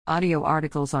Audio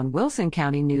articles on Wilson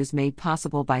County News made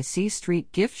possible by C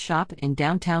Street Gift Shop in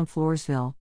downtown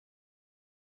Floresville.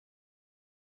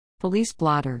 Police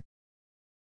blotter.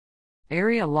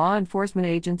 Area law enforcement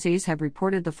agencies have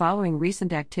reported the following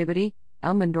recent activity.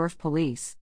 Elmendorf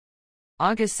Police.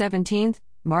 August 17,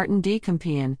 Martin D.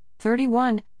 Campion,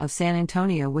 31, of San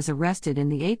Antonio was arrested in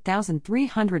the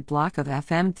 8300 block of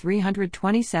FM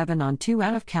 327 on 2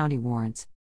 out-of-county warrants.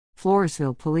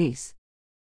 Floresville Police.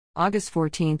 August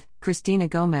 14, Christina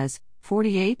Gomez,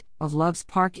 48, of Loves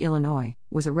Park, Illinois,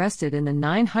 was arrested in the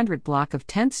 900 block of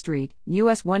 10th Street,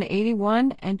 US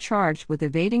 181 and charged with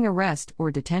evading arrest or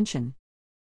detention.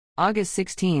 August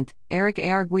 16, Eric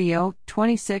Arguello,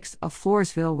 26, of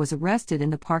Floresville was arrested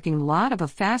in the parking lot of a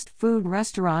fast food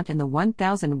restaurant in the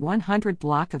 1100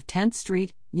 block of 10th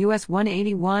Street, US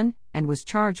 181, and was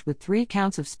charged with 3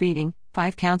 counts of speeding,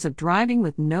 5 counts of driving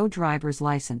with no driver's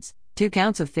license, 2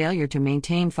 counts of failure to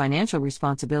maintain financial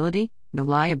responsibility, no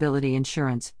liability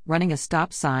insurance, running a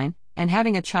stop sign, and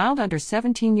having a child under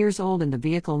 17 years old in the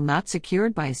vehicle not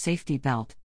secured by a safety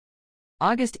belt.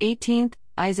 August 18,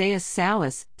 Isaiah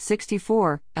Salas,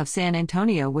 64, of San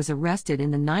Antonio was arrested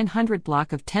in the 900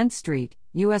 block of 10th Street,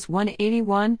 US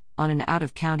 181, on an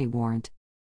out-of-county warrant.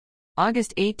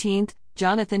 August 18,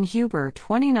 Jonathan Huber,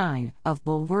 29, of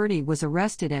Bulverde was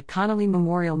arrested at Connolly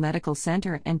Memorial Medical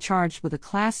Center and charged with a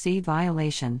Class C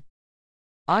violation.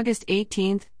 August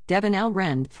 18, Devin L.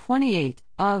 Wren, 28,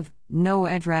 of No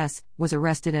Address, was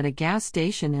arrested at a gas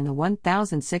station in the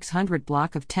 1600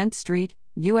 block of 10th Street,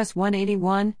 US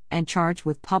 181, and charged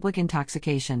with public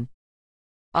intoxication.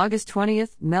 August 20,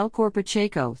 Melchor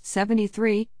Pacheco,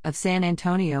 73, of San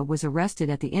Antonio was arrested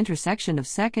at the intersection of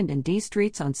 2nd and D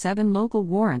Streets on 7 local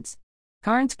warrants.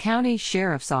 Karnes County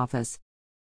Sheriff's Office.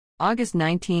 August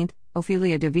 19,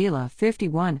 Ophelia Davila,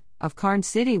 51, of Karnes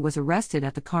City was arrested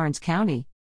at the Karnes County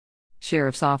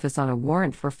Sheriff's Office on a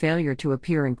warrant for failure to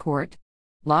appear in court.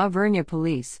 La Vernia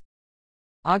Police.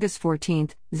 August 14,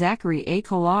 Zachary A.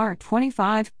 Kolar,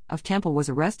 25, of Temple was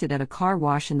arrested at a car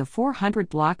wash in the 400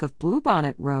 block of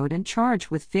Bluebonnet Road and charged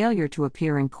with failure to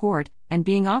appear in court and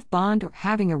being off bond or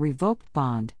having a revoked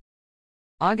bond.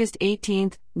 August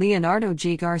 18, Leonardo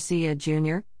G. Garcia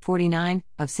Jr., 49,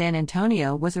 of San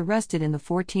Antonio was arrested in the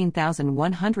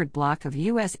 14,100 block of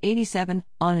US 87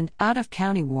 on an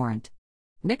out-of-county warrant.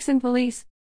 Nixon Police.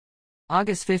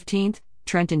 August 15,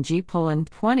 Trenton G. Pullen,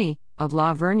 20, of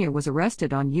La Vernia was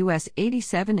arrested on US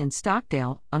 87 in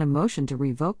Stockdale on a motion to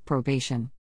revoke probation.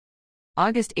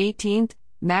 August 18,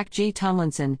 Mac G.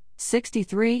 Tomlinson,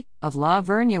 63, of La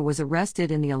Vernia was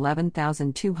arrested in the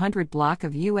 11,200 block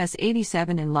of US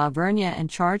 87 in La Vernia and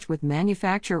charged with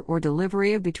manufacture or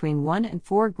delivery of between 1 and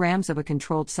 4 grams of a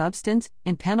controlled substance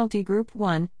in Penalty Group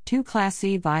 1, 2 Class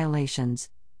C violations,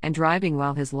 and driving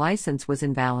while his license was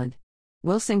invalid.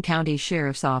 Wilson County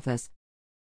Sheriff's Office.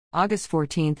 August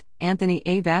 14, Anthony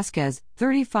A. Vasquez,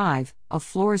 35, of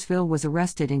Floresville was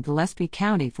arrested in Gillespie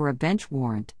County for a bench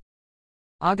warrant.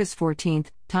 August 14,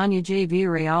 Tanya J.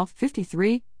 Villarreal,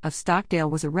 53, of Stockdale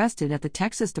was arrested at the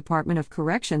Texas Department of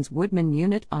Corrections Woodman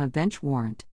Unit on a bench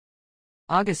warrant.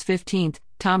 August 15,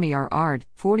 Tommy R. Ard,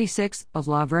 46, of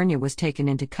La Vernia was taken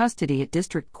into custody at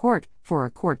District Court for a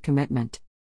court commitment.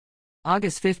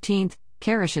 August 15,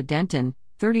 Karisha Denton,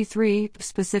 33,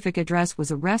 specific address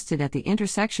was arrested at the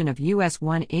intersection of US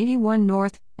 181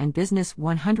 North and Business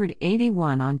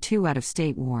 181 on 2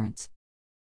 out-of-state warrants.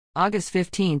 August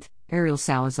 15, Ariel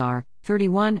Salazar,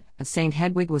 31, of St.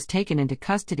 Hedwig was taken into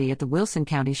custody at the Wilson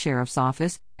County Sheriff's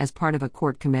Office as part of a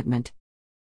court commitment.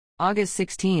 August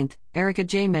 16, Erica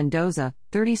J. Mendoza,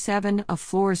 37, of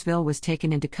Floresville was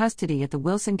taken into custody at the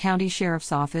Wilson County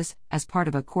Sheriff's Office as part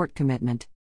of a court commitment.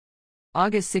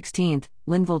 August 16,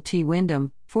 Linville T.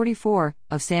 Wyndham, 44,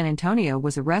 of San Antonio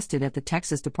was arrested at the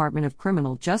Texas Department of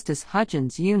Criminal Justice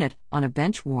Hutchins Unit on a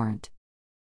bench warrant.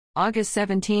 August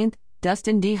 17,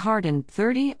 Dustin D. Harden,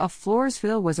 30, of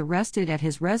Floresville was arrested at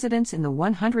his residence in the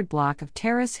 100 block of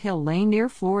Terrace Hill Lane near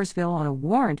Floresville on a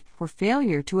warrant for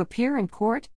failure to appear in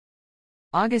court.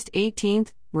 August 18,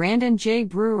 Brandon J.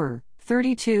 Brewer,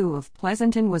 32, of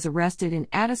Pleasanton was arrested in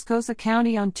Atascosa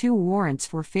County on 2 warrants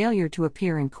for failure to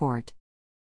appear in court.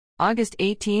 August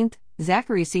 18,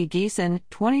 Zachary C. Geeson,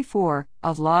 24,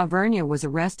 of La Vernia was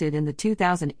arrested in the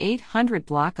 2800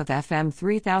 block of FM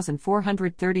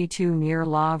 3432 near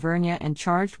La Vernia and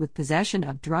charged with possession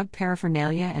of drug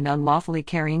paraphernalia and unlawfully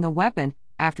carrying a weapon,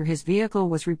 after his vehicle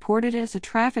was reported as a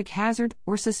traffic hazard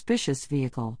or suspicious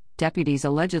vehicle. Deputies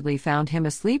allegedly found him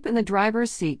asleep in the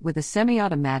driver's seat with a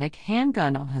semi-automatic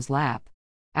handgun on his lap.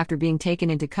 After being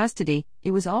taken into custody, he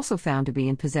was also found to be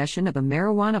in possession of a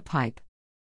marijuana pipe.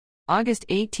 August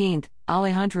 18,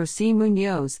 Alejandro C.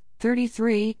 Munoz,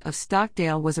 33, of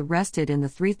Stockdale was arrested in the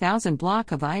 3000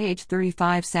 block of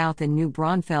IH-35 South in New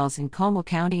Braunfels in Comal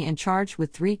County and charged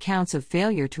with 3 counts of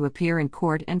failure to appear in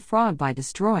court and fraud by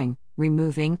destroying,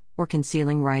 removing, or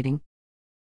concealing writing.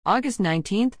 August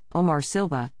 19, Omar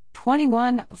Silva,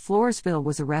 21, of Floresville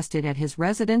was arrested at his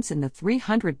residence in the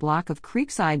 300 block of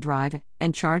Creekside Drive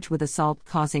and charged with assault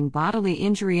causing bodily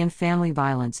injury and family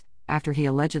violence, after he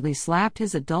allegedly slapped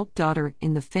his adult daughter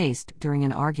in the face during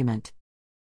an argument.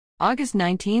 August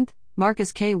 19,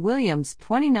 Marcus K. Williams,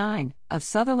 29, of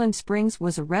Sutherland Springs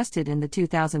was arrested in the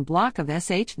 2000 block of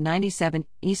SH 97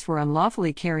 East for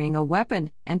unlawfully carrying a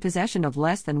weapon and possession of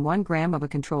less than 1 gram of a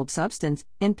controlled substance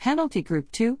in Penalty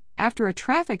Group 2, after a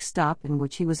traffic stop in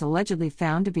which he was allegedly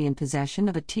found to be in possession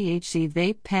of a THC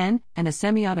vape pen and a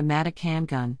semi-automatic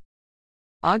handgun.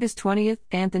 August 20,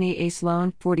 Anthony A.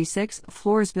 Sloan, 46, of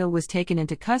Floresville was taken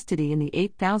into custody in the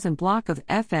 8000 block of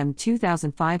FM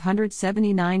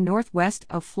 2579 northwest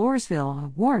of Floresville on a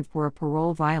warrant for a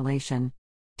parole violation.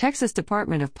 Texas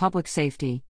Department of Public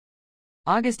Safety.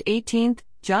 August 18,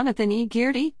 Jonathan E.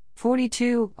 Geardy,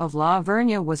 42, of La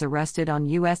Vernia was arrested on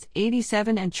US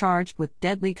 87 and charged with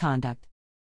deadly conduct.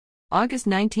 August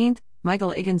 19,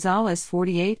 Michael A. Gonzalez,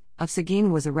 48, of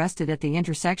Seguin was arrested at the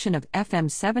intersection of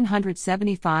FM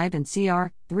 775 and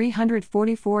CR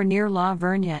 344 near La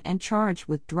Vernia and charged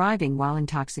with driving while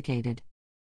intoxicated.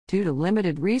 Due to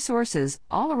limited resources,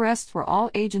 all arrests for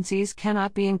all agencies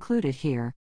cannot be included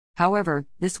here. However,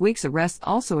 this week's arrests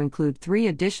also include 3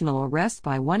 additional arrests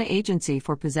by 1 agency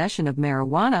for possession of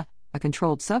marijuana, a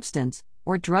controlled substance,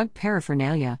 or drug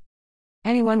paraphernalia.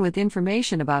 Anyone with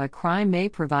information about a crime may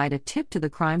provide a tip to the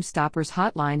Crime Stoppers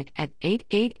hotline at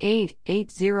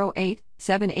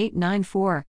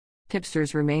 888-808-7894.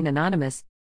 Tipsters remain anonymous.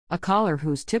 A caller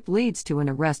whose tip leads to an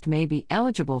arrest may be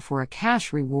eligible for a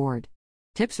cash reward.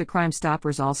 Tips for Crime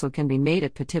Stoppers also can be made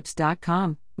at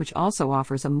patips.com, which also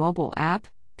offers a mobile app,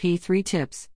 P3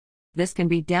 Tips. This can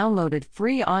be downloaded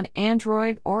free on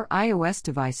Android or iOS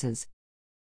devices.